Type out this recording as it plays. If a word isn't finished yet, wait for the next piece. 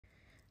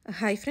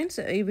Hi friends,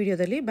 ಈ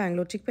ವಿಡಿಯೋದಲ್ಲಿ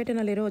Bangalore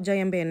ಚಿಕ್ಪೇಟೆನಲ್ಲಿರೋ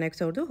Ambe Nx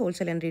ಅವ್ರದ್ದು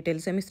wholesale and retail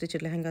semi stitch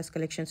lehengas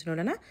collections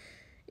ನೋಡೋಣ.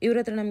 ಇವ್ರ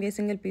ಹತ್ರ ನಮಗೆ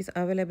ಸಿಂಗಲ್ ಪೀಸ್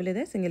ಅವೈಲೇಬಲ್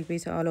ಇದೆ. Single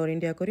piece all over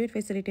India courier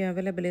facility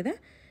available ಇದೆ.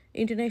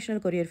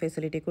 ಇಂಟರ್ನ್ಯಾಷನಲ್ ಕೊರಿಯರ್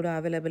ಫೆಸಿಲಿಟಿ ಕೂಡ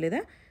ಅವೈಲೇಬಲ್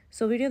ಇದೆ.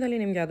 ಸೊ ವಿಡಿಯೋದಲ್ಲಿ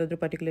ನಿಮಗೆ ಯಾವುದಾದ್ರೂ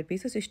ಪರ್ಟಿಕ್ಯುಲರ್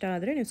ಪೀಸಸ್ ಇಷ್ಟ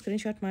ಆದರೆ ನೀವು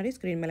ಸ್ಕ್ರೀನ್ಶಾಟ್ ಮಾಡಿ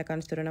ಸ್ಕ್ರೀನ್ ಮೇಲೆ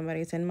ಕಾಣಿಸ್ತಿರೋ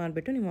ನಂಬರ್ಗೆ ಸೆಂಡ್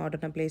ಮಾಡಿಬಿಟ್ಟು ನೀವು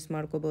ಆರ್ಡರ್ನ ಪ್ಲೇಸ್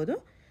ಮಾಡ್ಕೋಬೋದು.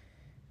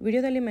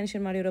 ವಿಡಿಯೋದಲ್ಲಿ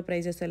ಮೆನ್ಷನ್ ಮಾಡಿರೋ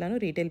ಪ್ರೈಸಸ್ ಎಲ್ಲಾನು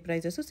retail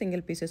prices,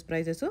 single pieces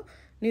prices.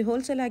 ನೀವು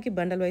ಹೋಲ್ಸೇಲ್ ಆಗಿ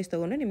ಬಂಡಲ್ ವೈಸ್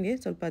ತೊಗೊಂಡ್ರೆ ನಿಮಗೆ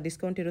ಸ್ವಲ್ಪ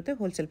ಡಿಸ್ಕೌಂಟ್ ಇರುತ್ತೆ,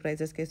 ಹೋಲ್ಸೇಲ್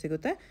ಪ್ರೈಸಸ್ಗೆ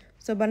ಸಿಗುತ್ತೆ.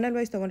 ಸೊ ಬಂಡಲ್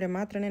ವೈಸ್ ತೊಗೊಂಡ್ರೆ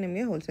ಮಾತ್ರನೇ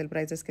ನಿಮಗೆ ಹೋಲ್ಸೇಲ್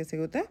ಪ್ರೈಸಸ್ಗೆ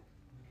ಸಿಗುತ್ತೆ.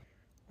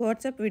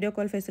 WhatsApp video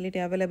call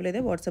facility available ಇದೆ.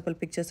 ವಾಟ್ಸಪ್ಪಲ್ಲಿ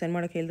ಪಿಕ್ಚರ್ ಸೆಂಡ್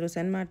ಮಾಡೋಕ್ಕೆ ಹೇಳಿದ್ರು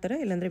ಸೆಂಡ್ ಮಾಡ್ತಾರೆ,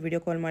 ಇಲ್ಲಾಂದರೆ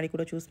ವಿಡಿಯೋ ಕಾಲ್ ಮಾಡಿ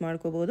ಕೂಡ ಚೂಸ್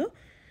ಮಾಡ್ಕೋಬೋದು.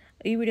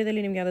 ಈ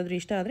ವಿಡಿಯೋದಲ್ಲಿ ನಿಮ್ಗೆ ಯಾವುದಾದ್ರೂ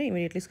ಇಷ್ಟ ಆದರೆ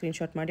ಇಮಿಡಿಯೇಟ್ಲಿ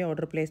ಸ್ಕ್ರೀನ್ಶಾಟ್ ಮಾಡಿ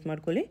ಆರ್ಡರ್ ಪ್ಲೇಸ್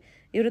ಮಾಡ್ಕೊಳ್ಳಿ.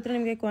 ಇವ್ರ ಹತ್ರ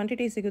ನಿಮಗೆ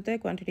ಕ್ವಾಂಟಿಟಿ ಸಿಗುತ್ತೆ.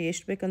 ಕ್ವಾಂಟಿಟಿ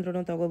ಎಷ್ಟು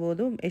ಬೇಕಂದ್ರೂ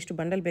ತೊಗೋಬೋದು, ಎಷ್ಟು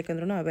ಬಂಡಲ್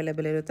ಬೇಕಂದ್ರೂ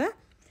ಅವೈಲೇಬಲ್ ಇರುತ್ತೆ.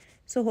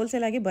 ಸೊ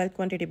ಹೋಲ್ಸೇಲ್ ಆಗಿ ಬಲ್ಕ್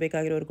ಕ್ವಾಂಟಿಟಿ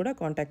ಬೇಕಾಗಿರೋರು ಕೂಡ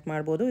ಕಾಂಟ್ಯಾಕ್ಟ್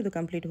ಮಾಡ್ಬೋದು. ಇದು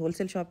ಕಂಪ್ಲೀಟ್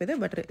ಹೋಲ್ಸೇಲ್ ಶಾಪ್ ಇದೆ,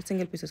 ಬಟ್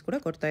ಸಿಂಗಲ್ ಪೀಸಸ್ ಕೂಡ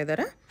ಕೊಡ್ತಾ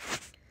ಇದ್ದಾರೆ.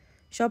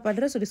 ಶಾಪ್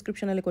ಅಡ್ರೆಸ್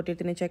ಡಿಸ್ಕ್ರಿಪ್ಷನಲ್ಲಿ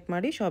ಕೊಟ್ಟಿರ್ತೀನಿ, ಚೆಕ್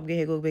ಮಾಡಿ ಶಾಪ್ಗೆ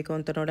ಹೇಗೆ ಹೋಗಬೇಕು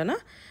ಅಂತ ನೋಡೋಣ.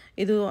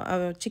 ಇದು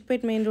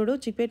Chickpet main road.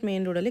 Chickpet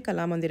main ರೋಡಲ್ಲಿ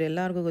ಕಲಾಮಂದಿರ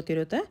ಎಲ್ಲರಿಗೂ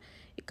ಗೊತ್ತಿರುತ್ತೆ.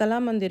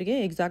 ಕಲಾಮಂದಿರ್ಗೆ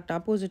ಎಕ್ಸಾಕ್ಟ್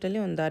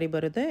ಆಪೋಸಿಟಲ್ಲಿ ಒಂದು ದಾರಿ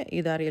ಬರುತ್ತೆ.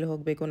 ಈ ದಾರಿಯಲ್ಲಿ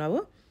ಹೋಗಬೇಕು ನಾವು.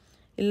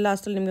 ಇಲ್ಲಿ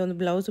ಲಾಸ್ಟಲ್ಲಿ ನಿಮಗೆ ಒಂದು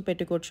ಬ್ಲೌಸು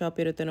ಪೆಟಿಕೋಟ್ ಶಾಪ್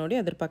ಇರುತ್ತೆ ನೋಡಿ,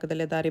 ಅದ್ರ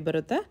ಪಕ್ಕದಲ್ಲೇ ದಾರಿ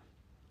ಬರುತ್ತೆ.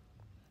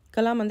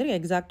 ಕಲಾಮಂದಿರ್ಗೆ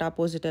ಎಕ್ಸಾಕ್ಟ್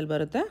ಆಪೋಸಿಟಲ್ಲಿ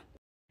ಬರುತ್ತೆ.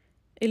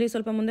 ಇಲ್ಲಿ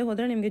ಸ್ವಲ್ಪ ಮುಂದೆ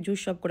ಹೋದರೆ ನಿಮಗೆ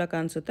ಜ್ಯೂಸ್ ಶಾಪ್ ಕೂಡ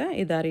ಕಾಣಿಸುತ್ತೆ.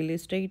 ಈ ದಾರಿಲಿ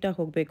ಸ್ಟ್ರೈಟಾಗಿ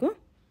ಹೋಗಬೇಕು.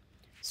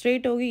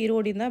 ಸ್ಟ್ರೈಟ್ ಹೋಗಿ ಈ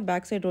ರೋಡಿಂದ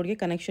ಬ್ಯಾಕ್ ಸೈಡ್ ರೋಡ್ಗೆ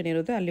ಕನೆಕ್ಷನ್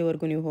ಇರುತ್ತೆ,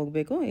 ಅಲ್ಲಿವರೆಗೂ ನೀವು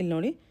ಹೋಗಬೇಕು. ಇಲ್ಲಿ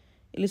ನೋಡಿ,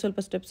 ಇಲ್ಲಿ ಸ್ವಲ್ಪ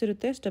ಸ್ಟೆಪ್ಸ್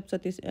ಇರುತ್ತೆ. ಸ್ಟೆಪ್ಸ್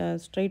ಹತ್ತಿ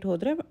ಸ್ಟ್ರೈಟ್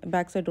ಹೋದರೆ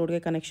ಬ್ಯಾಕ್ ಸೈಡ್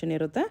ರೋಡ್ಗೆ ಕನೆಕ್ಷನ್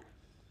ಇರುತ್ತೆ.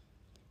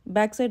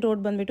 ಬ್ಯಾಕ್ ಸೈಡ್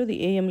ರೋಡ್ ಬಂದುಬಿಟ್ಟು ಇದು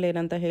AM ಲೇನ್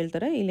ಅಂತ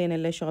ಹೇಳ್ತಾರೆ.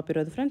 ಇಲ್ಲೇನೆಲ್ಲ ಶಾಪ್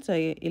ಇರೋದು ಫ್ರೆಂಡ್ಸ್.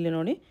 ಇಲ್ಲಿ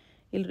ನೋಡಿ,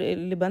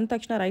 ಇಲ್ಲಿ ಬಂದ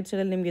ತಕ್ಷಣ ರೈಟ್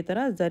ಸೈಡಲ್ಲಿ ನಿಮಗೆ ಈ ಥರ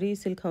ಜರಿ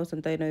ಸಿಲ್ಕ್ ಹೌಸ್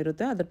ಅಂತ ಏನೋ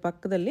ಇರುತ್ತೆ. ಅದ್ರ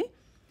ಪಕ್ಕದಲ್ಲಿ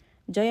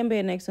Ambe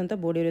Nx ಅಂತ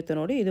ಬೋರ್ಡ್ ಇರುತ್ತೆ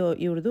ನೋಡಿ. ಇದು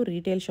ಇವ್ರದ್ದು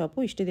ರಿಟೇಲ್ ಶಾಪು.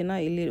 ಇಷ್ಟು ದಿನ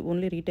ಇಲ್ಲಿ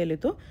ಓನ್ಲಿ ರಿಟೇಲ್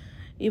ಇತ್ತು.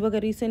 ಇವಾಗ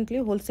ರೀಸೆಂಟ್ಲಿ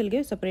ಹೋಲ್ಸೇಲ್ಗೆ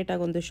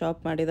ಸಪ್ರೇಟಾಗಿ ಒಂದು ಶಾಪ್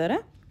ಮಾಡಿದ್ದಾರೆ.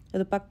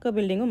 ಅದು ಪಕ್ಕ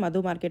ಬಿಲ್ಡಿಂಗು ಮಧು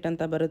ಮಾರ್ಕೆಟ್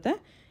ಅಂತ ಬರುತ್ತೆ.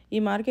 ಈ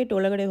ಮಾರ್ಕೆಟ್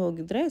ಒಳಗಡೆ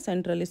ಹೋಗಿದ್ರೆ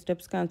ಸೆಂಟ್ರಲ್ಲಿ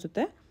ಸ್ಟೆಪ್ಸ್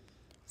ಕಾಣಿಸುತ್ತೆ.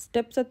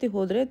 ಸ್ಟೆಪ್ಸ್ ಹತ್ತಿ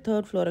ಹೋದರೆ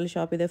 3rd ಫ್ಲೋರಲ್ಲಿ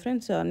ಶಾಪ್ ಇದೆ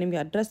ಫ್ರೆಂಡ್ಸ್. ನಿಮಗೆ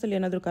ಅಡ್ರೆಸ್ಸಲ್ಲಿ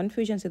ಏನಾದರೂ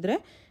ಕನ್ಫ್ಯೂಷನ್ಸ್ ಇದ್ದರೆ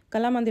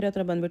ಕಲಾಮಂದಿರ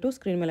ಹತ್ರ ಬಂದುಬಿಟ್ಟು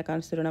ಸ್ಕ್ರೀನ್ ಮೇಲೆ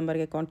ಕಾಣಿಸ್ತಿರೋ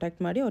ನಂಬರ್ಗೆ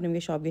ಕಾಂಟ್ಯಾಕ್ಟ್ ಮಾಡಿ ಅವ್ರು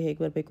ನಿಮಗೆ ಶಾಪ್ಗೆ ಹೇಗೆ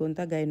ಬರಬೇಕು ಅಂತ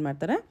ಗೈಡ್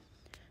ಮಾಡ್ತಾರೆ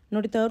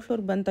ನೋಡಿ. 3rd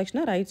ಫ್ಲೋರ್ಗೆ ಬಂದ ತಕ್ಷಣ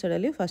ರೈಟ್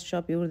ಸೈಡಲ್ಲಿ ಫಸ್ಟ್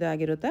ಶಾಪ್ ಇವ್ರದ್ದೇ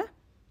ಆಗಿರುತ್ತೆ.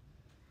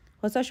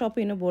 ಹೊಸ ಶಾಪ್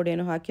ಇನ್ನೂ ಬೋರ್ಡ್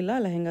ಏನೂ ಹಾಕಿಲ್ಲ,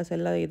 ಲೆಹಂಗಾಸ್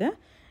ಎಲ್ಲ ಇದೆ.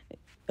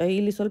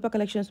 ಇಲ್ಲಿ ಸ್ವಲ್ಪ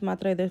ಕಲೆಕ್ಷನ್ಸ್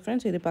ಮಾತ್ರ ಇದೆ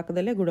ಫ್ರೆಂಡ್ಸ್. ಇದು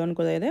ಪಕ್ಕದಲ್ಲೇ ಗೋಡೌನ್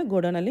ಕೂಡ ಇದೆ.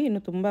 ಗೋಡೌನಲ್ಲಿ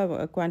ಇನ್ನೂ ತುಂಬ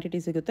ಕ್ವಾಂಟಿಟಿ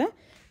ಸಿಗುತ್ತೆ.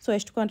 ಸೊ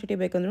ಎಷ್ಟು ಕ್ವಾಂಟಿಟಿ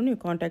ಬೇಕಂದ್ರೂ ನೀವು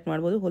ಕಾಂಟ್ಯಾಕ್ಟ್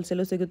ಮಾಡ್ಬೋದು.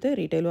 ಹೋಲ್ಸೇಲು ಸಿಗುತ್ತೆ,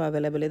 ರಿಟೇಲು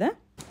ಅವೈಲೇಬಲ್ ಇದೆ.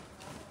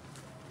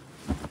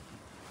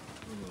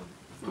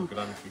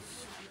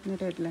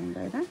 ರೆಡ್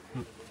ಲೆಹಂಗಾ ಇದೆ.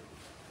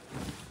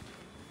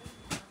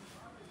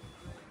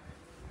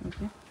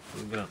 ಓಕೆ,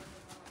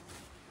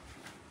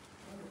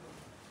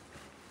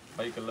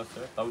 5 ಕಲರ್ಸ್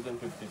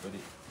 1050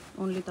 ಬರೀ.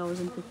 ಓನ್ಲಿ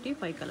 1050,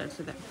 5 ಕಲರ್ಸ್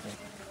ಇದೆ.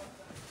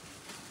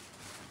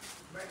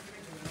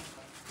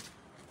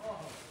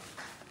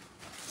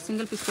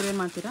 ಸಿಂಗಲ್ ಪೀಸ್ ಕೊರಿಯರ್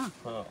ಮಾಡ್ತೀರಾ?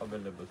 ಹಾಂ,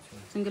 ಅವೈಲೇಬಲ್.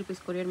 ಸಿಂಗಲ್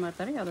ಪೀಸ್ ಕೊರಿಯರ್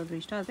ಮಾಡ್ತಾರೆ. ಯಾವುದಾದ್ರೂ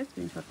ಇಷ್ಟ ಆದರೆ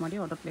ಸ್ಕ್ರೀನ್ಶಾಟ್ ಮಾಡಿ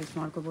ಆರ್ಡರ್ ಪ್ಲೇಸ್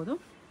ಮಾಡ್ಕೋಬೋದು.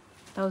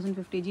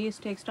 1050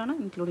 GST ಎಕ್ಸ್ಟ್ರಾನಾ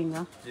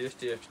ಇನ್ಕ್ಲೂಡಿಂಗಾ?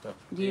 GST extra.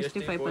 GST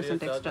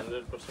 5% extra.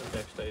 100%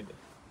 extra ಇದೆ.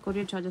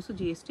 ಕೊರಿಯರ್ ಚಾರ್ಜಸ್ಸು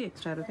GST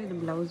ಎಕ್ಸ್ಟ್ರಾ ಇರುತ್ತೆ. ಇದು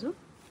ಬ್ಲೌಸು,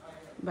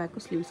 ಬ್ಯಾಕು,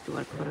 ಸ್ಲೀವ್ಸ್ಗೆ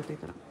ವರ್ಕ್ ಬರುತ್ತೆ ಈ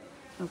ಥರ.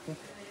 ಓಕೆ,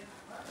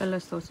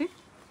 ಕಲರ್ಸ್ ತೋರಿಸಿ.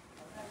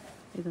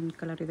 ಇದೊಂದು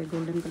ಕಲರ್ ಇದೆ,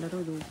 ಗೋಲ್ಡನ್ ಕಲರು.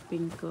 ಇದು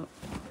ಪಿಂಕ್.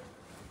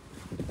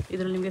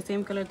 ಇದರಲ್ಲಿ ನಿಮಗೆ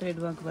ಸೇಮ್ ಕಲರ್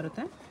ಥ್ರೆಡ್ ವರ್ಕ್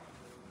ಬರುತ್ತೆ.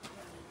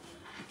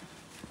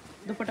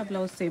 ದುಪ್ಪಟ್ಟ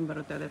ಬ್ಲೌಸ್ ಸೇಮ್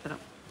ಬರುತ್ತೆ ಅದೇ ಥರ.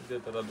 ಇದೇ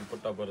ಥರ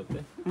ದುಪ್ಪಟ್ಟ ಬರುತ್ತೆ.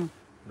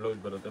 ಬ್ಲೌಸ್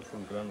ಬರುತ್ತೆ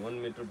ಫುಲ್ ಗ್ರಾಂಡ್. 1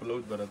 ಮೀಟರ್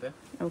ಬ್ಲೌಸ್ ಬರುತ್ತೆ.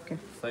 ಓಕೆ,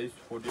 ಸೈಜ್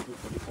 40 to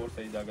 44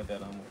 ಸೈಜ್ ಆಗುತ್ತೆ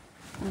ಆರಾಮು.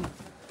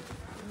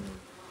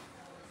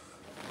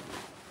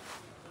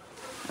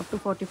 ಅಪ್ ಟು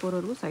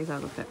 44ವರೆಗೂ ಸೈಜ್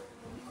ಆಗುತ್ತೆ.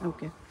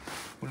 ಓಕೆ,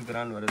 ಫುಲ್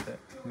ಗ್ರಾಂಡ್ ಬರುತ್ತೆ.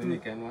 ಮಿನಿ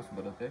ಕ್ಯಾನ್ವಾಸ್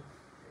ಬರುತ್ತೆ.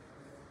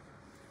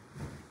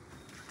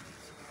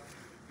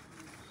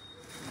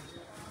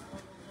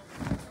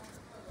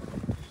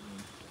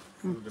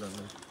 ಫುಲ್ ಗ್ರಾಂಡ್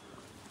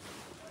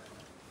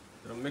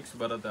ಮಿಕ್ಸ್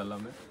ಬರುತ್ತೆ.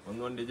 ಎಲ್ಲಾಮೆ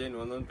ಒಂದೊಂದು ಡಿಸೈನ್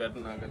ಒಂದೊಂದು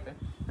ಪ್ಯಾಟರ್ನ್ ಆಗುತ್ತೆ.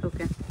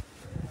 ಓಕೆ,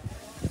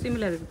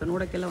 ಸಿಮಿಲರ್ ಇರುತ್ತೆ,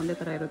 ನೋಡೋಕ್ಕೆಲ್ಲ ಒಂದೇ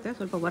ಥರ ಇರುತ್ತೆ.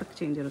 ಸ್ವಲ್ಪ ವರ್ಕ್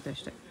ಚೇಂಜ್ ಇರುತ್ತೆ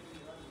ಅಷ್ಟೇ.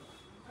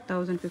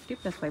 1050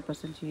 +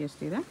 5%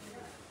 GST ಇದೆ.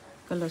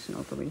 ಕಲರ್ಸ್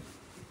ನೋಡ್ಕೊಬೇಡಿ.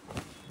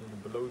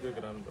 ಬ್ಲೌಸೇ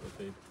ಗ್ರಾಂಡ್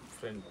ಬರುತ್ತೆ.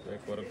 ಫ್ರಂಟ್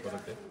ಬ್ಯಾಕ್ ವರ್ಕ್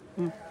ಬರುತ್ತೆ.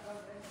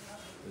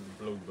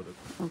 ಬ್ಲೌಸ್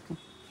ಬರುತ್ತೆ. ಓಕೆ,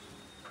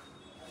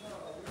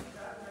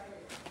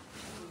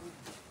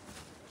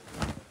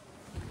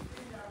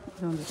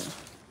 ಇದೊಂದು ಥರ.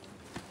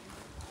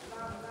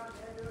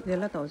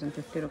 ಇದೆಲ್ಲ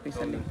 1050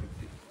 ರುಪೀಸಲ್ಲಿ.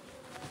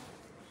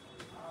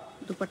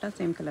 ದುಪ್ಪಟ್ಟ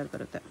ಸೇಮ್ ಕಲರ್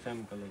ಬರುತ್ತೆ.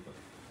 ಸೇಮ್ ಕಲರ್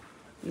ಬರುತ್ತೆ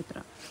ಈ ಥರ.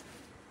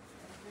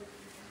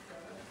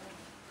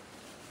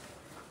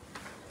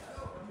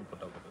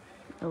 ದುಪ್ಪಟ್ಟ ಬರುತ್ತೆ.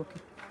 ಓಕೆ,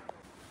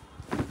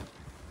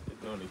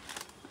 ಇದು ನೋಡಿ.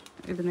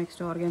 ಇದು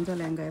ನೆಕ್ಸ್ಟ್ ಆರ್ಗೆನ್ಜಾ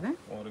ಲೆಹಂಗಾ ಇದೆ.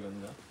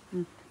 ಆರ್ಗಂಜಾ.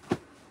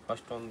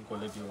 ಫಸ್ಟ್ ಒಂದು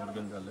ಕ್ವಾಲಿಟಿ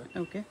ಆರ್ಗಂಜಾಲೆ.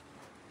 ಓಕೆ,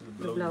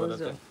 ಬ್ಲೌಸ್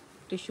ಬರುತ್ತೆ.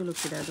 ಟಿಶ್ಯೂ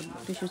ಲುಕ್ ಇದೆ. ಅದು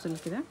ಟಿಶ್ಯೂ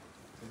ಸಿಲ್ಕ್ ಇದೆ.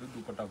 ಇದು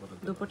ದುಪ್ಪಟ್ಟ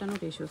ಬರುತ್ತೆ. ದುಪ್ಪಟ್ಟನೂ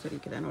ಟಿಶ್ಯೂ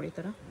ಸಿಲ್ಕ್ ಇದೆ ನೋಡಿ. ಈ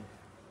ಥರ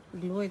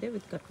ಗ್ಲೋ ಇದೆ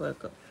ವಿತ್ ಕಟ್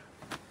ವರ್ಕ್.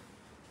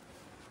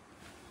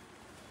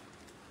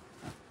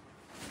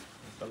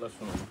 ಕಲರ್ಸ್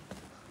ನೋಡಿ.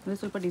 ಅದು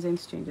ಸ್ವಲ್ಪ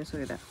ಡಿಸೈನ್ಸ್ ಚೇಂಜಸ್ಸು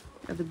ಇದೆ.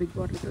 ಅದು ಬಿಗ್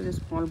ಬಾರ್ಡ್ರ್ ಇತ್ತು, ಇದು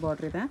ಸ್ಮಾಲ್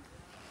ಬಾರ್ಡ್ರ್ ಇದೆ.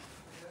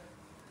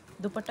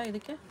 ದುಪ್ಪಟ್ಟ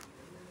ಇದಕ್ಕೆ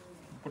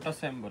ದುಪ್ಪಟ್ಟ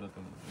ಸೇಮ್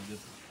ಬರುತ್ತೆ,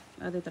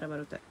 ಅದೇ ಥರ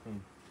ಬರುತ್ತೆ.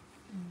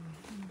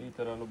 ಈ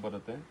ಥರನೂ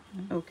ಬರುತ್ತೆ.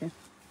 ಓಕೆ,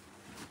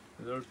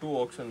 ಇದರಲ್ಲಿ 2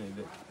 ಆಪ್ಷನ್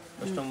ಇದೆ.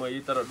 ಕಸ್ಟಮರ್ ಈ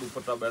ಥರ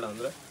ದುಪ್ಪಟ್ಟ ಬೇಡ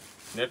ಅಂದರೆ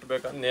ನೆಟ್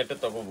ಬೇಕಾ ನೆಟ್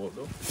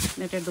ತಗೋಬಹುದು.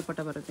 ನೆಟೆಡ್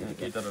ದುಪ್ಪಟ್ಟ ಬರುತ್ತೆ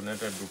ಇದಕ್ಕೆ. ಈ ತರ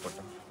ನೆಟೆಡ್ ದುಪ್ಪಟ್ಟ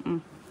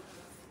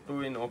 2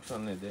 in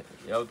ಆಪ್ಷನ್ ಇದೆ,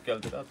 ಯಾವ್ದು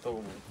ಕೇಳ್ತೀರಾ ಅದು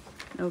ತಗೋಬಹುದು.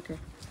 ಓಕೆ,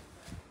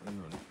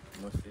 ನೋಡಿ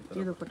ಮಸ್ತ್ ಈ ತರ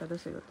ಇದು ದುಪ್ಪಟ್ಟದು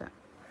ಸಿಗುತ್ತೆ.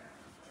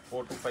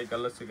 4 to 5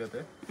 ಕಲರ್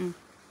ಸಿಗುತ್ತೆ.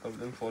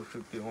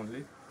 1450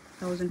 ಓನ್ಲಿ.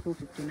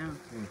 1450ನಾ?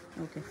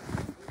 ಓಕೆ,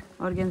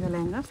 ಆರ್ಗೆನ್ಸಾ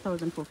ಲೆಹಂಗಾಸ್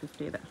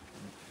 1450 ಇದೆ.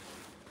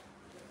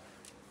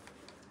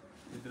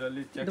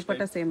 ಇದರಲ್ಲಿ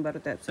ದುಪ್ಪಟ್ಟ ಸೇಮ್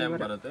ಬರುತ್ತೆ.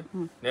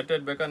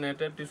 ನೆಟೆಡ್ ಬೇಕಾ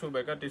ನೆಟೆಡ್, ಟಿಶ್ಯೂ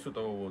ಬೇಕಾ ಟಿಶ್ಯೂ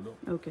ತಗೋಬಹುದು.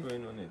 ಓಕೆ, 2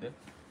 in 1 ಇದೆ.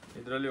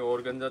 ಇದರಲ್ಲಿ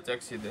ಆರ್ಗನ್ಜಾ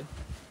ಚೆಕ್ಸ್ ಇದೆ,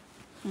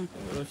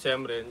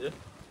 ಸೇಮ್ ರೇಂಜ್.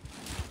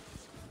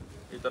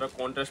 ಈ ತರ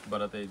ಕಾಂಟ್ರಾಸ್ಟ್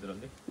ಬರುತ್ತೆ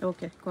ಇದರಲ್ಲಿ.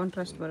 ಓಕೆ,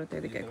 ಕಾಂಟ್ರಾಸ್ಟ್ ಬರುತ್ತೆ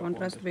ಇದಕ್ಕೆ.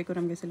 ಕಾಂಟ್ರಾಸ್ಟ್ ಬೇಕು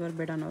ನಮಗೆ, ಸಿಲ್ವರ್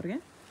ಬೇಡ ಅನ್ನೋರಿಗೆ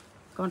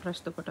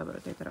ಕಾಂಟ್ರಾಸ್ಟ್ ದುಪ್ಪಟ್ಟ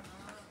ಬರುತ್ತೆ ಈ ಥರ.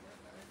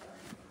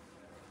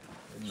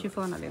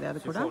 ಶಿಫಾನ್ ಅಲ್ಲಿ ಇದೆ, ಅದು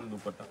ಕೂಡ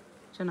ದುಪ್ಪಟ್ಟ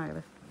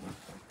ಚೆನ್ನಾಗಿದೆ.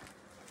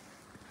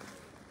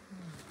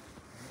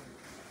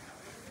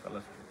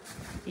 ಕಲರ್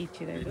ಪೀಚ್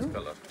ಇದೆ ಇದು.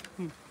 ಕಲರ್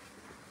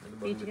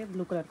ಪೀಚ್ಗೆ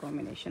ಬ್ಲೂ ಕಲರ್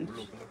ಕಾಂಬಿನೇಷನ್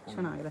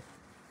ಚೆನ್ನಾಗಿದೆ.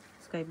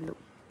 ಸ್ಕೈ ಬ್ಲೂ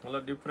ಎಲ್ಲ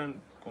ಡಿಫ್ರೆಂಟ್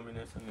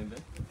ಕಾಂಬಿನೇಷನ್ ಇದೆ.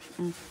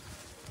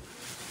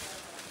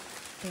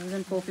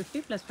 1450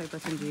 ಪ್ಲಸ್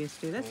 5%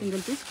 GST ಇದೆ.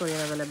 ಸಿಂಗಲ್ ಪೀಸ್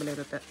ಕೊರಿಯರ್ ಅವೈಲೇಬಲ್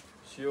ಇರುತ್ತೆ.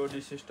 COD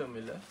ಸಿಸ್ಟಮ್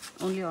ಇಲ್ಲ,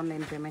 ಓನ್ಲಿ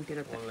ಆನ್ಲೈನ್ ಪೇಮೆಂಟ್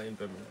ಇರುತ್ತೆ. Online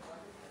payment.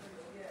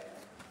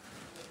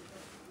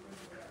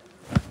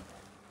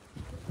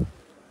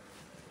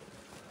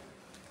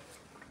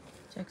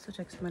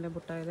 ಚೆಕ್ಸ್ ಮೇಲೆ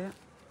ಬುಟ್ಟ ಇದೆ.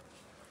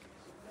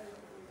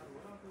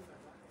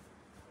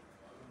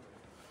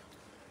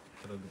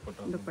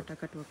 ದುಪ್ಪಟ್ಟ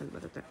ಕಟ್ ವರ್ಕಲ್ಲಿ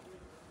ಬರುತ್ತೆ.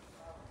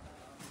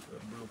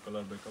 ಬ್ಲೂ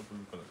ಕಲರ್ ಬೇಕಾ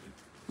ಬ್ಲೂ ಕಲರ್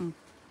ಇದೆ.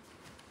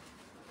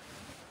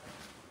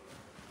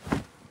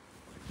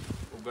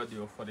 ಉಗಾದಿ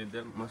ಆಫರ್ ಇದೆ,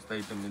 ಮಸ್ತ್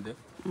ಐಟಮ್ ಇದೆ.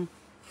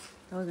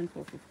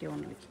 1450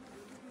 ಓನ್ಲಿ.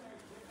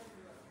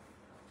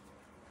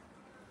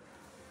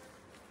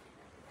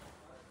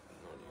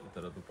 ಈ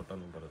ಥರ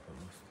ದುಪ್ಪಟ್ಟನೂ ಬರುತ್ತೆ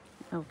ಮಸ್ತ್.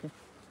 Okay,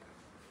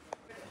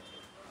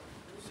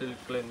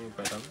 silk new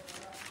pattern.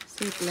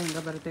 Silk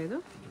lehenga ಬರುತ್ತೆ ಇದು.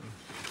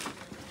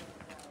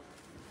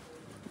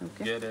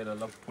 ಓಕೆ, ಗೇರ್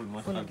ಎಲ್ಲ ಫುಲ್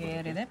ಮಸ್ತ್ ಫುಲ್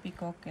ಗೇರ್ ಇದೆ.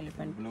 ಪಿಕಾಕ್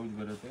ಎಲಿಫೆಂಟ್ ಬ್ಲೌಸ್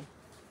ಬರುತ್ತೆ.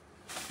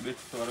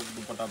 ಬಿಟ್ಸ್ ವರ್ಕ್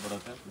ದುಪ್ಪಟ್ಟ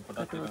ಬರುತ್ತೆ. ದುಪ್ಪಟ್ಟ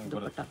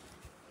ಬರುತ್ತೆ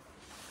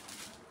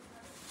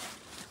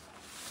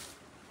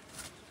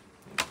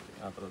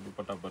ಆ ಥರ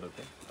ದುಪ್ಪಟ್ಟ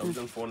ಬರುತ್ತೆ.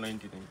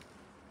 1499.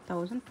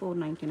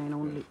 1499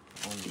 ಓನ್ಲಿ.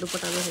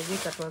 ದುಪ್ಪಟ್ಟದ ಹೆವಿ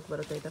ಕಟ್ ವರ್ಕ್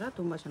ಬರುತ್ತೆ ಈ ಥರ,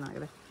 ತುಂಬ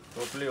ಚೆನ್ನಾಗಿದೆ.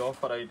 ಟೋಟಲಿ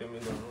ಆಫರ್ ಐಟಮ್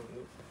ಇದು.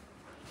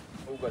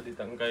 ಉಗಾದಿ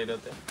ತನಕ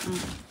ಇರುತ್ತೆ.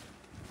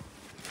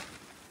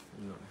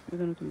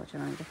 ಇದನ್ನು ತುಂಬ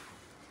ಚೆನ್ನಾಗಿದೆ.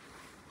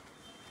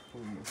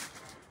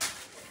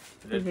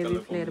 ರೆಡ್ ಹೆವಿ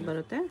ಕಲರ್ ಫ್ಲೇರ್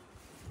ಬರುತ್ತೆ.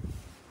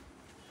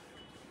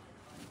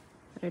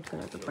 ರೆಡ್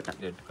ಕಲರ್ ದುಪ್ಪಟ್ಟ.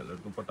 ರೆಡ್ ಕಲರ್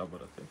ದುಪ್ಪಟ್ಟ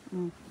ಬರುತ್ತೆ.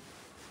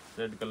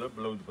 ರೆಡ್ ಕಲರ್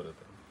ಬ್ಲೌಸ್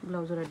ಬರುತ್ತೆ.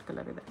 ಬ್ಲೌಸ್ ರೆಡ್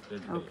ಕಲರ್ ಇದೆ.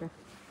 ಓಕೆ,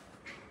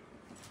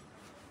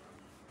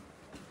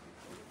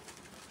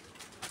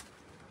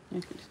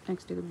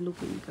 ನೆಕ್ಸ್ಟ್ ಇದು blue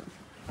pink,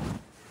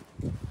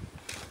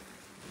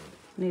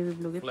 navy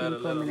ಬ್ಲೂಗೆ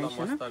pink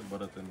combination ಮಸ್ತಾಗಿ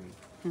ಬರುತ್ತೆ ನಿಮಗೆ.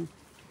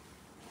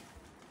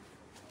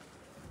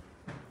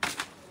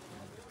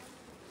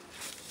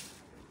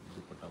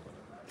 ದುಪ್ಪಟ್ಟ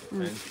ಬರುತ್ತೆ.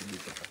 Fancy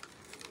dupatta.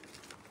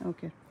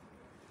 Okay,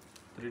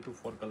 3 to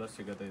 4 colour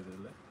ಸಿಗುತ್ತೆ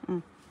ಇದರಲ್ಲಿ.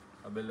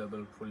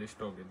 ಅವೈಲೇಬಲ್ ಫುಲ್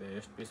ಸ್ಟಾಕ್ ಇದೆ.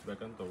 ಎಷ್ಟು ಪೀಸ್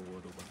ಬೇಕಂತ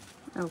ತಗೋಬಹುದು.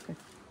 ಓಕೆ,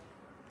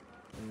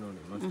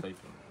 ನೋಡಿ ಮಸ್ತ್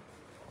ಐಟಮ್.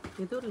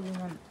 ಇದು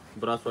linen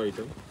brasso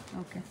item.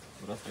 Okay,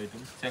 brasso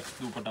item cheques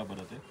ದುಪ್ಪಟ್ಟ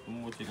ಬರುತ್ತೆ.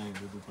 ತುಂಬ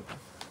ಚೆನ್ನಾಗಿದೆ ದುಪ್ಪಟ್ಟ.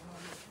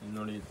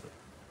 ನೋಡಿ ಇದು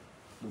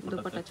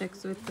ದುಪ್ಪಟ್ಟ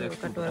ಚೆಕ್ಸ್ ವಿತ್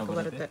ಕಟ್ ವರ್ಕ್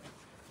ಬರುತ್ತೆ.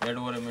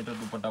 2.5 ಮೀಟರ್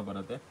ದುಪ್ಪಟ್ಟ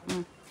ಬರುತ್ತೆ.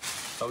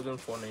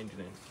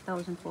 1499.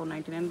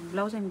 1499.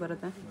 ಬ್ಲೌಸ್ ಹೆಂಗೆ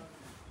ಬರುತ್ತೆ?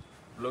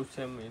 ಬ್ಲೌಸ್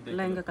ಸೇಮ್ ಇದೆ.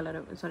 ಲೆಹಂಗಾ ಕಲರ್,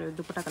 ಸಾರಿ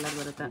ದುಪ್ಪಟ್ಟ ಕಲರ್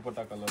ಬರುತ್ತೆ. ದುಪ್ಪಟ್ಟ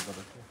ಕಲರ್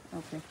ಬರುತ್ತೆ.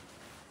 ಓಕೆ,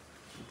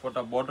 ದುಪ್ಪಟ್ಟ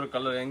ಬಾರ್ಡರ್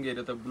ಕಲರ್ ಹೆಂಗೆ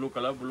ಇರುತ್ತೆ? ಬ್ಲೂ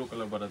ಕಲರ್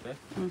ಬರುತ್ತೆ.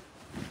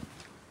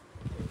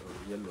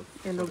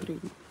 ಯೆಲ್ಲೋ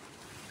ಗ್ರೀನ್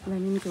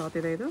ಲೈನಿಂಗ್ ಕ್ಲಾತ್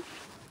ಇದೆ. ಇದು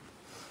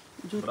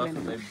ಜೂಟ್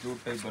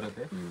ಟೈಪ್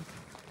ಬರುತ್ತೆ.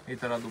 ಈ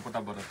ತರ ದುಪ್ಪಟ್ಟ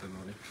ಬರುತ್ತೆ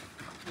ನೋಡಿ.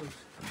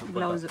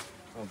 ಬ್ಲೌಸ್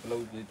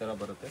ಈ ತರ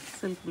ಬರುತ್ತೆ.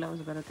 ಸಿಲ್ಕ್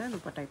ಬ್ಲೌಸ್ ಬರುತ್ತೆ.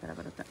 ದುಪ್ಪಟ್ಟ ಈ ತರ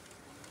ಬರುತ್ತೆ.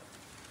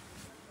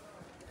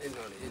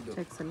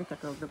 ಚೆಕ್ಸ್ ಅಲ್ಲಿ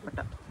ಕಟ್ ವರ್ಕ್ ದುಪ್ಪಟ್ಟ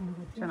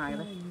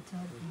ಚೆನ್ನಾಗಿದೆ.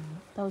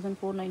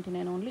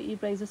 1499 ಓನ್ಲಿ. ಈ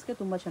ಪ್ರೈಸಸ್ಗೆ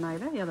ತುಂಬ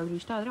ಚೆನ್ನಾಗಿದೆ. ಯಾವ್ದಾದ್ರು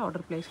ಇಷ್ಟ ಆದರೆ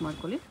ಆರ್ಡರ್ ಪ್ಲೇಸ್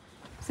ಮಾಡ್ಕೊಳ್ಳಿ.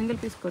 Single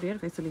piece courier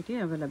facility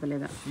available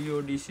ಇದೆ.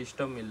 COD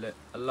ಸಿಸ್ಟಮ್ ಇಲ್ಲ.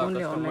 ಎಲ್ಲ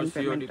ಕಸ್ಟಮರ್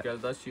COD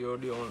ಕೇಳ್ತಾ.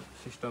 COD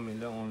ಸಿಸ್ಟಮ್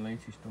ಇಲ್ಲ,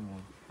 online system.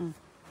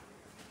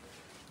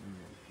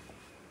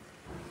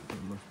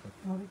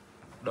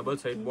 Double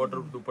side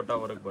border ದುಪ್ಪಟ್ಟ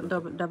ವರ್ಕ್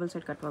ಬರುತ್ತೆ. ಡಬಲ್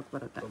ಸೈಡ್ ಕಟ್ ವರ್ಕ್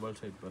ಬರುತ್ತೆ. ಡಬಲ್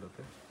ಸೈಡ್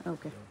ಬರುತ್ತೆ.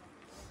 ಓಕೆ,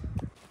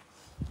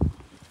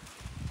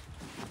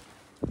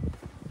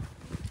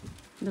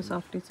 ಇದು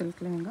ಸಾಫ್ಟಿ ಸಿಲ್ಕ್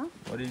ಲೆಹಂಗಾ.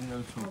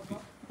 ಒರಿಜಿನಲ್ ಸೂಟಿ.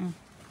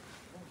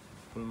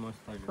 ಫುಲ್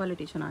ಮಸ್ತ್ ಆಗಿದೆ.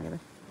 ಕ್ವಾಲಿಟಿ ಚೆನ್ನಾಗಿದೆ.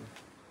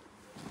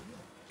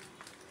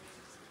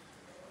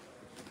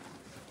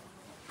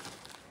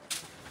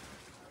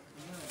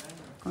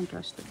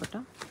 ಕಾಂಟ್ರಾಸ್ಟ್ ದುಪ್ಪಟ್ಟ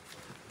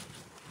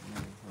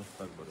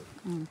ಮಸ್ತಾಗಿ ಬರುತ್ತೆ.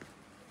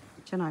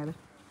 ಚೆನ್ನಾಗಿದೆ.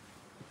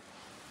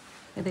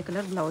 ಇದೇ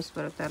ಕಲರ್ ಬ್ಲೌಸ್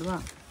ಬರುತ್ತೆ ಅಲ್ವಾ?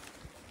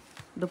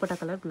 ದುಪ್ಪಟ್ಟ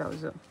ಕಲರ್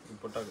ಬ್ಲೌಸ್.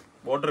 ದುಪ್ಪಟ್ಟ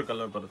ಬಾರ್ಡರ್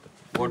ಕಲರ್ ಬರುತ್ತೆ.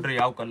 ಬಾರ್ಡರ್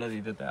ಯಾವ ಕಲರ್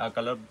ಇರುತ್ತೆ ಆ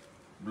ಕಲರ್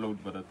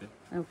ಬ್ಲೌಸ್ ಬರುತ್ತೆ.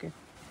 ಓಕೆ,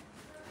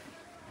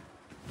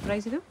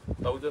 ಪ್ರೈಸ್ ಇದು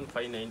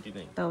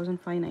 1599.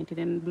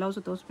 1599. ಬ್ಲೌಸ್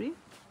ತೋರಿಸ್ಬಿಡಿ.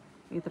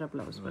 ಈ ಥರ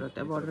ಬ್ಲೌಸ್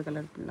ಬರುತ್ತೆ. Border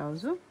colour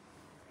blouse.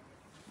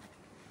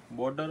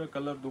 Border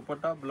colour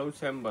ದುಪ್ಪಟ್ಟ ಬ್ಲೌಸ್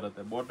ಸೇಮ್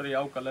ಬರುತ್ತೆ. ಬಾರ್ಡರ್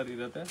ಯಾವ ಕಲರ್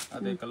ಇರುತ್ತೆ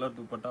ಅದೇ ಕಲರ್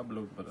ದುಪ್ಪಟ್ಟ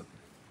ಬ್ಲೌಸ್ ಬರುತ್ತೆ.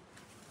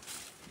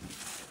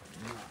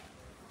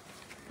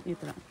 ಈ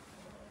ಥರ.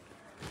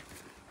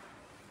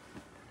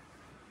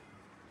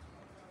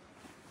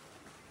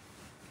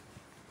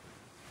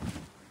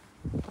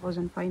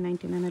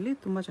 $1599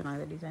 ತುಂಬ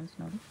ಚೆನ್ನಾಗಿದೆ ಡಿಸೈನ್ಸ್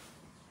ನೋಡಿ.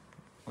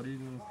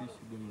 ಒರಿಜಿನಲ್ ಪೀಸ್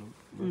ಇದೆ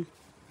ಮೇಡಮ್.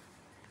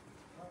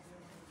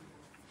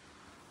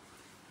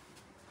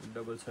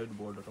 ಡಬಲ್ ಸೈಡ್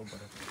ಬಾರ್ಡರ್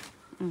ಬರುತ್ತೆ.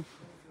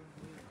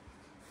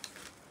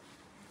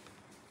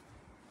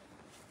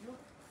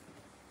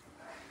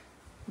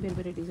 ಬೇರೆ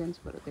ಬೇರೆ ಡಿಸೈನ್ಸ್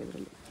ಬರುತ್ತೆ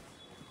ಇದರಲ್ಲಿ.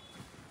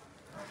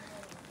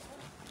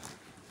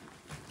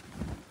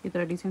 ಈ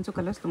ಥರ ಡಿಸೈನ್ಸು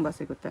ಕಲರ್ಸ್ ತುಂಬ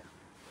ಸಿಗುತ್ತೆ.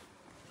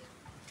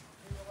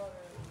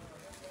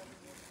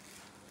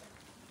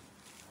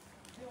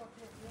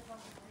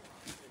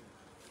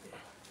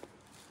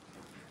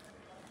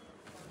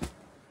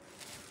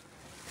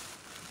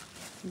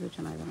 ಇದು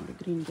ಚೆನ್ನಾಗಿದೆ ನೋಡಿ,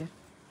 ಗ್ರೀನ್ಗೆ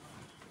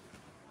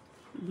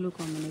ಬ್ಲೂ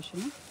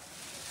ಕಾಂಬಿನೇಷನ್.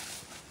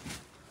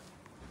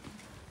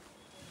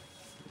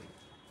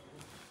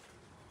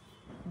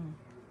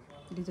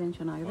 ಡಿಸೈನ್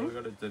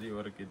ಚೆನ್ನಾಗಿದೆ. ಜರಿ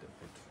ವರ್ಕ್ ಇದೆ.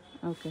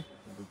 ಓಕೆ,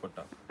 ದುಪಟ್ಟ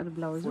ಅದು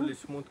ಬ್ಲೌಸ್,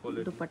 ಸ್ಮೂತ್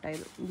ಕ್ವಾಲಿಟಿ. ದುಪಟ್ಟ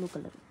ಇದು blue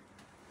colour,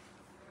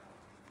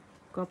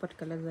 copper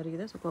colour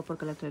ಜರಿಗಿದೆ. So copper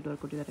colour thread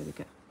work ಕೊಟ್ಟಿದ್ದಾರೆ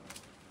ಇದಕ್ಕೆ.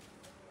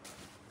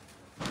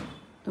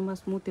 ತುಂಬ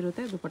ಸ್ಮೂತ್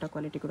ಇರುತ್ತೆ. ದುಪಟ್ಟ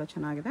ಕ್ವಾಲಿಟಿ ಕೂಡ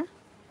ಚೆನ್ನಾಗಿದೆ.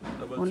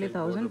 ಓನ್ಲಿ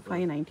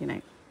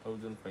 1599.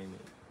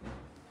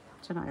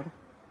 ಚೆನ್ನಾಗಿದೆ.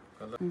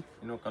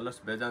 ಇನ್ನು ಕಲರ್ಸ್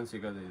ಬೇಜಾನ್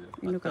ಸಿಗುತ್ತೆ. ಇದು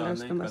ಇನ್ನು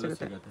ಕಲರ್ಸ್ ತುಂಬ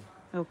ಸಿಗುತ್ತೆ.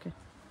 Okay,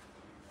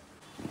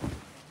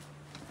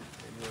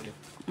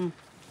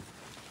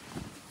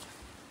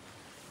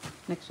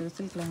 next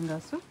silk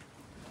lehengas,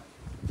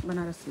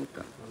 Banaras silk,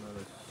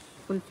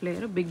 full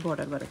flare, big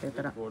border ಬರುತ್ತೆ ಈ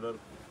ಥರ. ಬಾರ್ಡರ್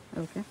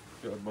ಓಕೆ,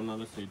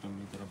 ಬನಾರಸ್ ಐಟಮ್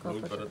ಈ ಥರ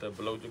ಬ್ಲೌಸ್ ಬರುತ್ತೆ.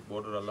 ಬ್ಲೌಸ್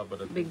ಬಾರ್ಡರ್ ಎಲ್ಲ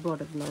ಬರುತ್ತೆ. ಬಿಗ್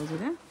ಬಾರ್ಡರ್ ಬ್ಲೌಸ್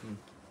ಇದೆ.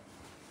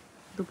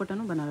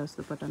 ದುಪಟ್ಟನು ಬನಾರಸ್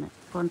ದುಪಟ್ಟನೇ.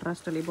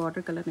 ಕಾಂಟ್ರಾಸ್ಟಲ್ಲಿ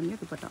ಬಾರ್ಡರ್ ಕಲರ್ ನಿಮಗೆ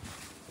ದುಪಟ್ಟ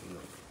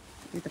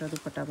ಈ ಥರ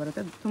ದುಪಟ್ಟ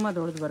ಬರುತ್ತೆ. ತುಂಬ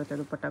ದೊಡ್ಡದು ಬರುತ್ತೆ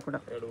ದುಪಟ್ಟ ಕೂಡ.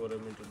 2.5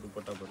 ಮೀಟರ್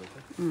ದುಪಟ್ಟ ಬರುತ್ತೆ.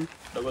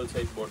 ಡಬಲ್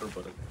ಸೈಡ್ ಬಾರ್ಡರ್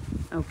ಬರುತ್ತೆ.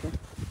 ಓಕೆ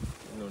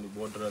ನೋಡಿ,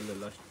 ಬಾರ್ಡರ್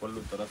ಅಲ್ಲೆಲ್ಲ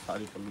ಪಲ್ಲು ಥರ,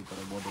 ಸಾರಿ ಪಲ್ಲು ಥರ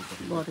ಬಾರ್ಡರ್ ಥರ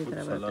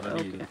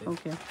ಬರುತ್ತೆ.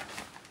 ಓಕೆ,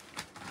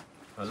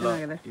 ಎಲ್ಲ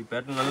ಈ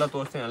ಪ್ಯಾಟರ್ನ್ ಎಲ್ಲ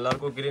ತೋರಿಸ್ತೀನಿ.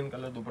 ಎಲ್ಲರಿಗೂ ಗ್ರೀನ್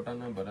ಕಲರ್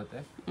ದುಪಟ್ಟನೇ ಬರುತ್ತೆ.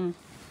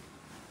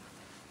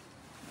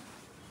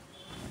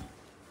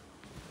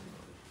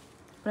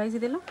 ಪ್ರೈಸ್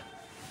ಇದೆಲ್ಲ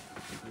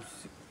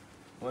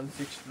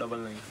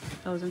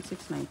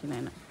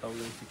 1699.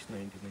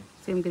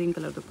 ಸೇಮ್ ಗ್ರೀನ್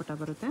ಕಲರ್ ದುಪಟ್ಟ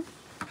ಬರುತ್ತೆ.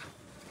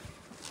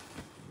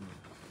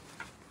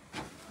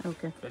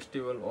 ಓಕೆ,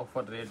 ಫೆಸ್ಟಿವಲ್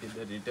ಆಫರ್ ರೇಟ್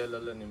ಇದೆ. ರಿಟೇಲ್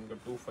ಅಲ್ಲೇ ನಿಮ್ಗೆ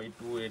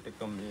 2528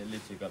 ಕಮ್ಮಿ ಎಲ್ಲಿ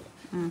ಸಿಗಲ್ಲ.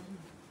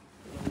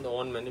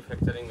 On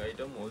manufacturing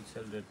item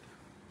wholesale rate.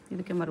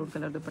 ಇದಕ್ಕೆ ಮರೂನ್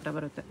ಕಲರ್ ದುಪಟ್ಟ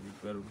ಬರುತ್ತೆ.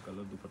 ಮರೂನ್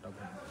ಕಲರ್ ದುಪಟ್ಟ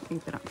ಬರುತ್ತೆ ಈ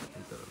ಥರ.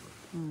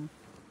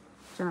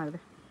 ಚೆನ್ನಾಗಿದೆ.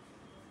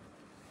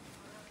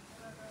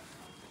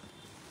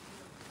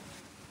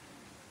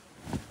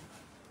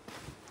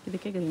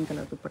 ಇದಕ್ಕೆ ಗ್ರೀನ್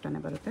ಕಲರ್ ದುಪಟ್ಟನೇ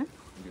ಬರುತ್ತೆ.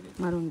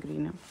 Maroon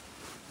green.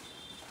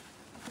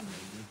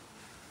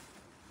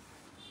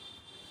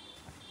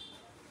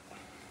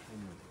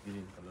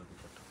 Green colour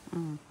dupatta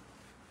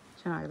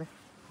ಚೆನ್ನಾಗಿದೆ.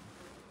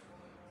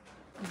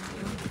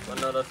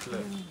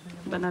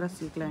 ಬನಾರಸ್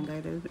ಸಿಲ್ಕ್ ಲೆಹಂಗಾ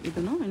ಇದೆ.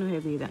 ಇದನ್ನು ಇನ್ನೂ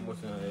ಹೆವಿ ಇದೆ.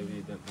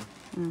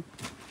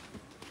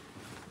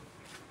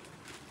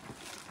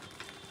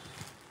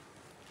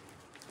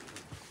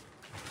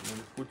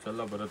 ಕುಚ್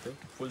ಎಲ್ಲ ಬರುತ್ತೆ.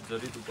 ಫುಲ್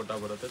ಜರಿ ದುಪಟ್ಟ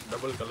ಬರುತ್ತೆ.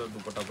 ಡಬಲ್ ಕಲರ್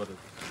ದುಪಟ್ಟ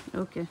ಬರುತ್ತೆ.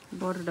 ಓಕೆ,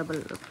 ಬಾರ್ಡರ್ ಡಬಲ್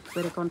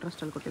ಬೇರೆ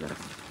ಕಾಂಟ್ರಾಸ್ಟಲ್ಲಿ ಕೊಟ್ಟಿದ್ದಾರೆ.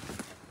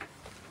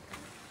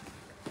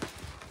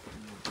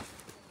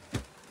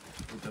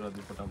 ಈ ಥರ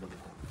ದುಪಟ್ಟ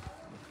ಬರುತ್ತೆ.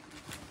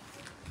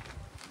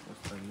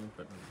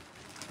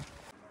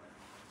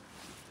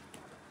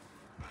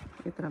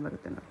 ಈ ಥರ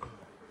ಬರುತ್ತೆ ನೋಡಿ.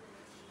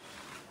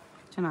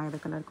 ಚೆನ್ನಾಗಿದೆ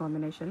ಕಲರ್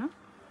ಕಾಂಬಿನೇಷನು.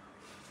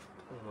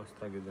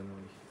 ಮಸ್ತಾಗಿದೆ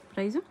ನೋಡಿ.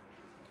 ಪ್ರೈಸು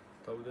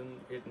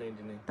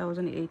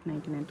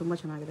 1899. ತುಂಬ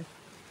ಚೆನ್ನಾಗಿದೆ.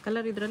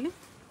 ಕಲರ್ ಇದರಲ್ಲಿ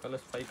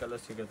ಕಲರ್ಸ್ 5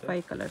 ಕಲರ್ಸ್ ಸಿಗುತ್ತೆ.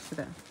 5 ಕಲರ್ಸ್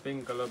ಇದೆ.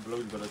 ಪಿಂಕ್ ಕಲರ್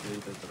ಬ್ಲೌಸ್ ಬರುತ್ತೆ. ಈ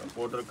ಥರ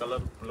ಬಾರ್ಡರ್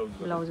ಕಲರ್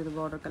ಬ್ಲೌಸ್ ಇದು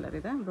ಬಾರ್ಡರ್ ಕಲರ್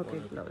ಇದೆ.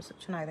 ಬ್ರೊಕೇಟ್ ಬ್ಲೌಸ್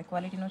ಚೆನ್ನಾಗಿದೆ.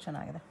 ಕ್ವಾಲಿಟಿನೂ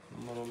ಚೆನ್ನಾಗಿದೆ.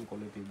 ಮರೂನ್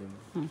ಕ್ವಾಲಿಟಿ ಇದೆ.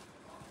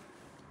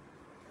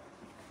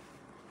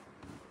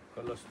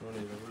 ಕಲರ್ಸ್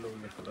ನೋಡಿ,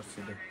 ಒಳ್ಳೆ ಕಲರ್ಸ್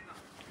ಇದೆ.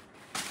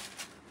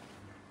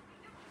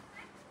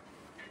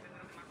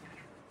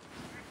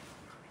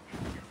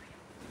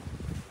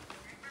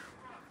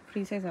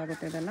 ಫ್ರೀ ಸೈಜ್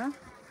ಆಗುತ್ತೆ ಇದೆಲ್ಲ.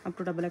 ಅಪ್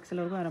ಟು XXL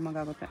ಆರಾಮಾಗಿ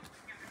ಆಗುತ್ತೆ.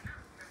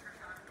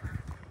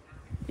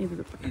 ಇದು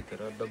ದುಪಟ್ಟ ಈ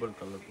ಥರ ಡಬಲ್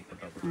ಕಲರ್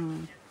ದುಪಟ್ಟ ಬರುತ್ತೆ.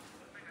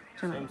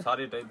 ಸೇಮ್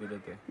ಸಾರಿ ಟೈಪ್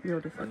ಇರುತ್ತೆ.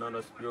 ಬ್ಯೂಟಿಫುಲ್.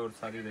 ಬನಾರಸ್ ಪ್ಯೂರ್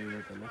ಸಾರಿ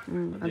ಇರುತ್ತಲ್ಲ,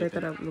 ಅದೇ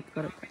ಥರ ಲುಕ್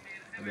ಬರುತ್ತೆ.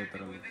 ಅದೇ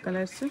ಥರ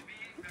ಕಲರ್ಸ್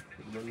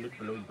ಇದೊಂದು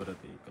ಬ್ಲೌಸ್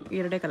ಬರುತ್ತೆ. ಈ ಕಲರ್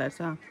ಎರಡೇ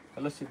ಕಲರ್ಸಾ?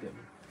 ಕಲರ್ಸ್ ಇದೆ.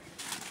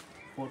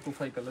 4 to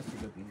 5 ಕಲರ್ಸ್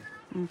ಸಿಗುತ್ತೆ.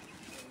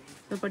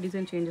 ಸ್ವಲ್ಪ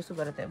ಡಿಸೈನ್ ಚೇಂಜಸ್ಸು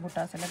ಬರುತ್ತೆ.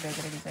 ಬುಟ್ಟಾಸ್ ಎಲ್ಲ ಬೇರೆ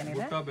ಬೇರೆ ಡಿಸೈನ್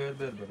ಇದೆ. ಬೇರೆ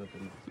ಬೇರೆ ಬರುತ್ತೆ.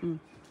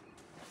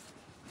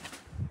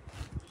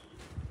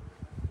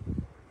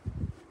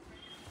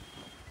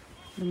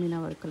 ಮೀನಾ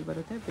ವರ್ಕಲ್ಲಿ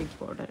ಬರುತ್ತೆ. ಬಿಗ್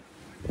ಬಾರ್ಡರ್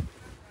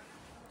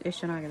ಎಷ್ಟು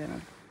ಚೆನ್ನಾಗಿದೆ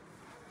ನೋಡಿ.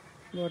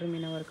 ಬಾರ್ಡರ್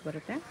ಮೀನಾ ವರ್ಕ್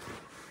ಬರುತ್ತೆ.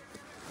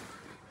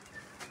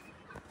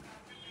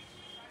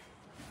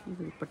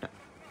 ಇದು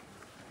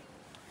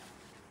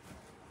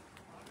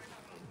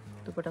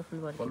ದುಪಟ್ಟ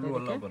ಫುಲ್ ವರ್ಕ್ ಪಲ್ಲು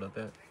ಎಲ್ಲ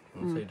ಬರುತ್ತೆ.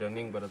 ಒಂದು ಸೈಡ್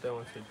ರನ್ನಿಂಗ್ ಬರುತ್ತೆ,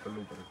 ಒಂದು ಸೈಡ್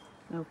ಪಲ್ಲು ಬರುತ್ತೆ.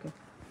 Okay,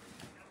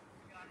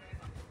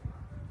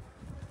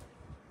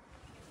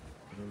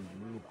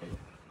 blue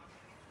colour.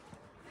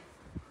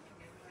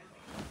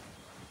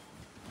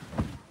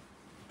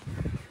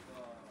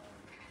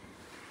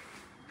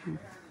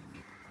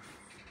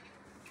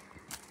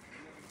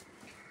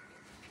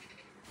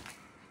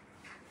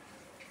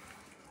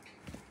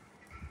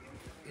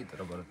 ಈ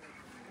ಥರ ಬರುತ್ತೆ.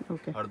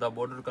 ಓಕೆ, ಅರ್ಧ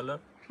ಬಾರ್ಡರ್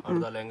ಕಲರ್,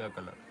 ಅರ್ಧ ಲೆಹಂಗಾ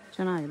ಕಲರ್.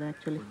 ಚೆನ್ನಾಗಿದೆ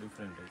ಆ್ಯಕ್ಚುಲಿ.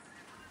 ಡಿಫ್ರೆಂಟ್ ಐತೆ.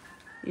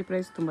 ಈ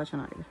ಪ್ರೈಸ್ ತುಂಬ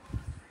ಚೆನ್ನಾಗಿದೆ.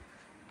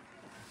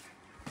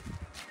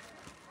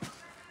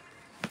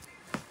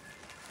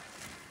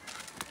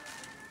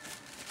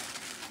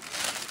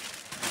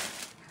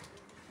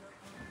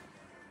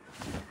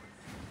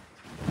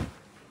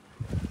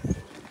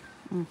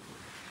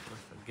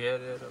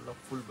 ಗೇರ್ ಎಲ್ಲ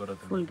ಫುಲ್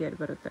ಬರುತ್ತೆ. ಫುಲ್ ಗೇರ್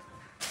ಬರುತ್ತೆ.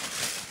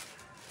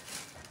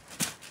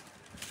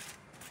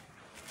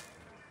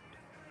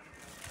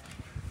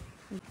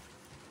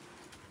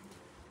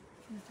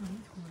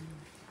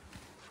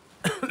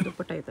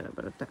 ದುಪ್ಪಟ್ಟ ಈ ಥರ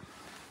ಬರುತ್ತೆ,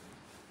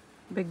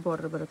 ಬಿಗ್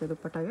ಬಾರ್ಡರ್ ಬರುತ್ತೆ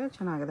ದುಪ್ಪಟ್ಟಾಗೆ,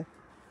 ಚೆನ್ನಾಗಿದೆ.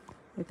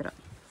 ಈ ಥರ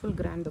ಫುಲ್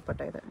ಗ್ರ್ಯಾಂಡ್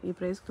ದುಪ್ಪಟ್ಟ ಇದೆ. ಈ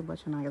ಪ್ರೈಸ್ ತುಂಬ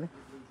ಚೆನ್ನಾಗಿದೆ.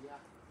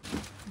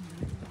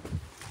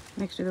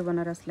 ನೆಕ್ಸ್ಟ್ ಇದು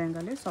ಬನಾರಸ್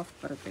ಲೆಹಂಗಾಲಿ ಸಾಫ್ಟ್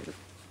ಬರುತ್ತೆ. ಇದು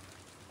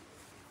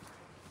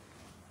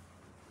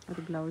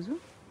ಅದು ಬ್ಲೌಸು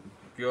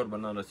ಪ್ಯೂರ್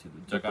ಬನಾರಸ್, ಇದು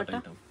ಜಕಾಟ್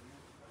ಐಟಮ್.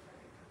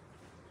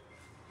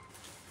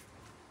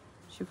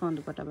 ಶಿಫಾನ್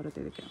ದುಪ್ಪಟ್ಟ ಬರುತ್ತೆ.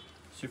 ಇದಕ್ಕೆ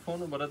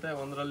ಶಿಫೋನು ಬರುತ್ತೆ,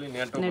 ಒಂದರಲ್ಲಿ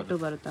ನೆಟ್ಟು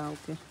ಬರುತ್ತಾ?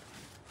 ಓಕೆ.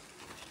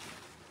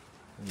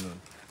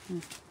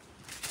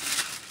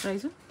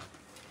 ಪ್ರೈಸು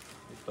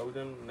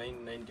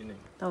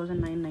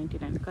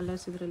 1999.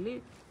 ಕಲರ್ಸ್ ಇದರಲ್ಲಿ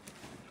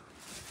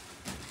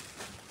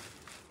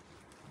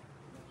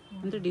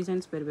ಅಂದರೆ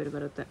ಡಿಸೈನ್ಸ್ ಬೇರೆ ಬೇರೆ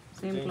ಬರುತ್ತೆ.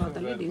 ಸೇಮ್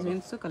ಕ್ಲಾತಲ್ಲಿ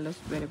ಡಿಸೈನ್ಸು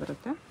ಕಲರ್ಸ್ ಬೇರೆ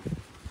ಬರುತ್ತೆ.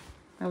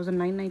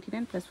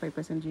 1999 plus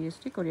 5%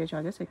 GST, courier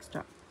charges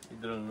extra.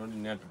 ಇದರಲ್ಲಿ ನೋಡಿ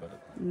ನೆಟ್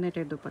ಬರುತ್ತೆ.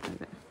 ನೆಟೆಡ್ ದುಪ್ಪಟ್ಟ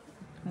ಇದೆ,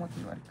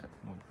 ಮೋತಿ ವರ್ಕ್.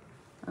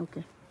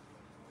 ಓಕೆ.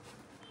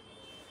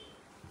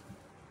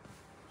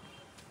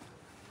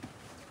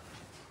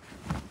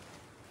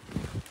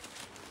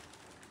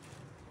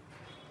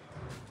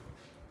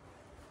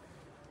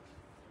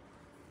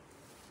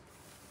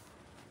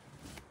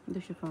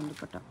 ಇದು ಶಿಫಾನ್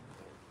ದುಪ್ಪಟ್ಟ.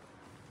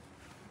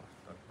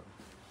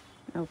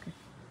 Okay.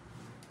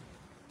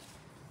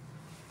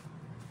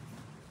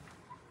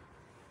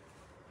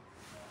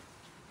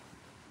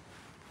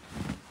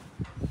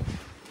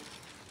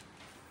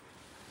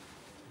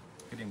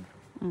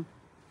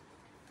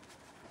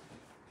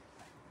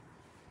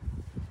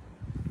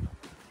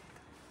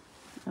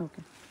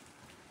 Okay.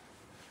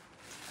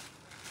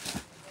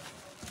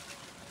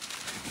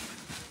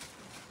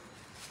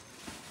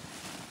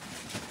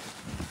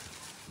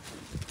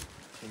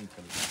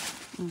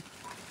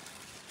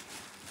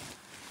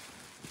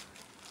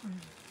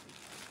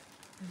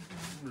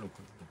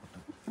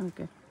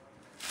 Okay.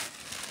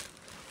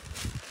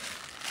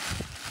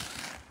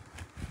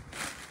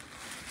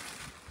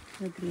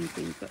 Green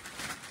pink.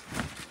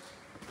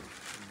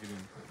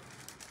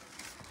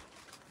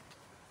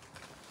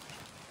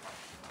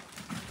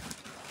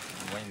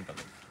 Wine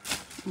colour.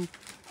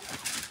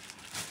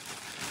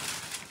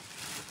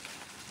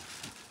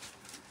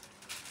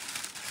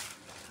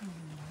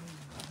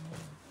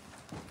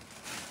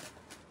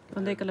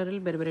 ಒಂದೇ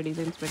ಕಲರಲ್ಲಿ ಬೇರೆ ಬೇರೆ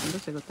ಡಿಸೈನ್ಸ್ ಬೇಕಂದ್ರೆ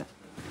ಸಿಗುತ್ತೆ.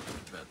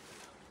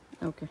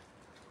 ಓಕೆ.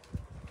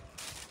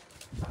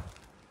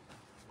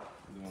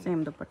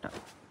 ಸೇಮ್ ದುಪ್ಪಟ್ಟ.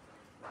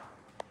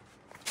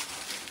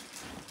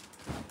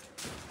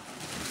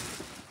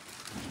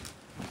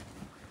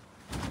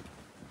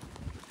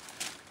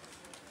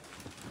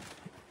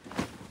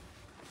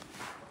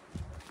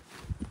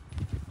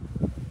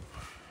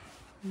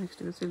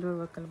 ನೆಕ್ಸ್ಟ್ ಇದು ಸಿಲ್ವರ್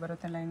ವರ್ಕಲ್ಲಿ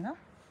ಬರುತ್ತೆ ಲೆಹಂಗಾ.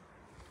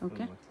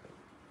 ಓಕೆ.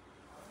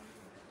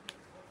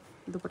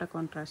 ದುಪ್ಪಟ್ಟ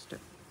ಕಾಂಟ್ರಾಸ್ಟ್.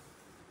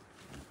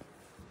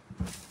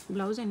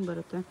 ಬ್ಲೌಸ್ ಏನು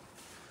ಬರುತ್ತೆ?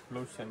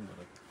 ಬ್ಲೌಸ್ ಸೇಮ್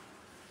ಬರುತ್ತೆ.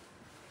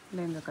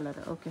 Lehenga colour.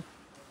 Okay.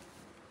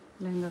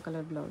 Lehenga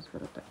colour blouse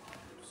ಬರುತ್ತೆ.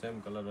 ಸೇಮ್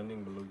ಕಲರ್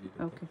ರನ್ನಿಂಗ್ ಬ್ಲೌಸ್ ಇದೆ.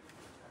 ಓಕೆ.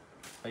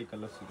 5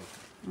 ಕಲರ್ಸ್ ಸಿಗುತ್ತೆ.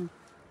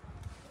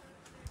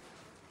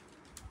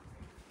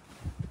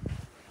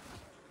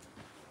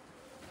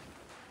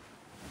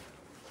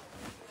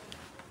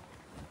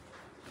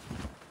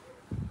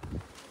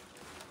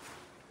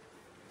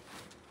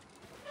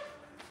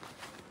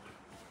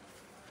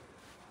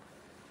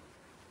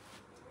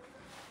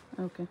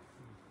 ಓಕೆ.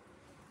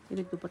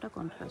 ಇದಕ್ಕೆ ದುಪ್ಪಟ್ಟ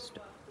ಕಾಂಟ್ರಾಸ್ಟ್.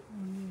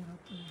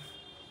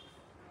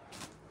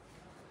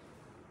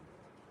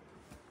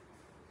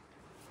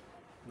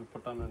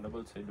 ದುಪ್ಪಟ್ಟನ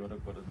ಡಬಲ್ ಸೈಡ್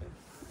ವರೆಗೆ ಬರುತ್ತೆ.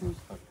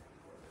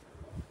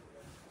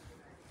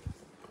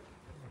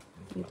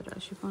 ಈ ಥರ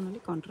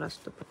ಶಿಫಾನಲ್ಲಿ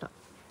ಕಾಂಟ್ರಾಸ್ಟ್ ದುಪ್ಪಟ್ಟ.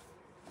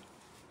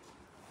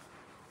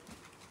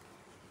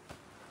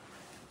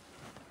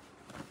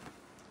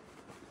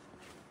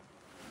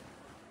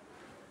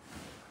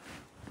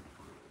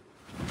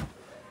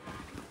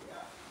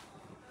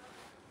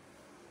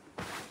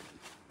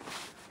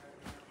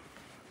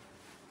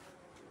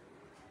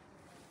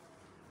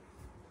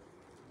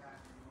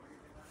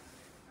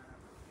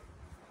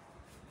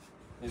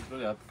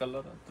 ಇದರಲ್ಲಿ 10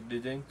 ಕಲರ್ 10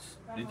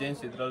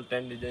 ಡಿಸೈನ್ಸ್ ಇದರಲ್ಲಿ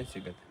 10 ಡಿಸೈನ್ಸ್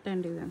ಸಿಗುತ್ತೆ.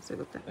 10 ಡಿಸೈನ್ಸ್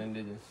ಸಿಗುತ್ತೆ. 10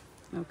 ಡಿಸೈನ್ಸ್.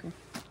 ಓಕೆ.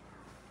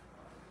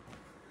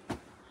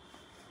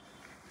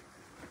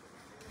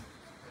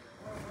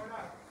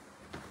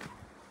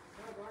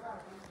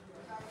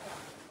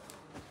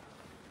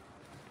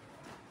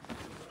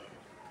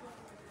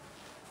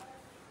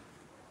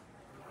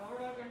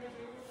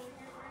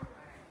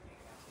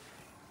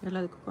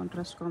 ಎಲ್ಲದಕ್ಕೂ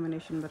ಕಾಂಟ್ರಾಸ್ಟ್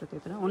ಕಾಂಬಿನೇಷನ್ ಬರುತ್ತೆ.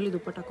 ಈ ಥರ ಓನ್ಲಿ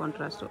ದುಪ್ಪಟ್ಟ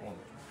contrast.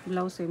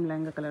 Blouse same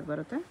lehenga colour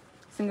ಬರುತ್ತೆ.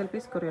 ಸಿಂಗಲ್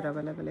ಪೀಸ್ ಕೊರಿಯರ್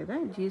ಅವೈಲೇಬಲ್ ಇದೆ.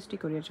 GST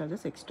courier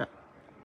charges extra.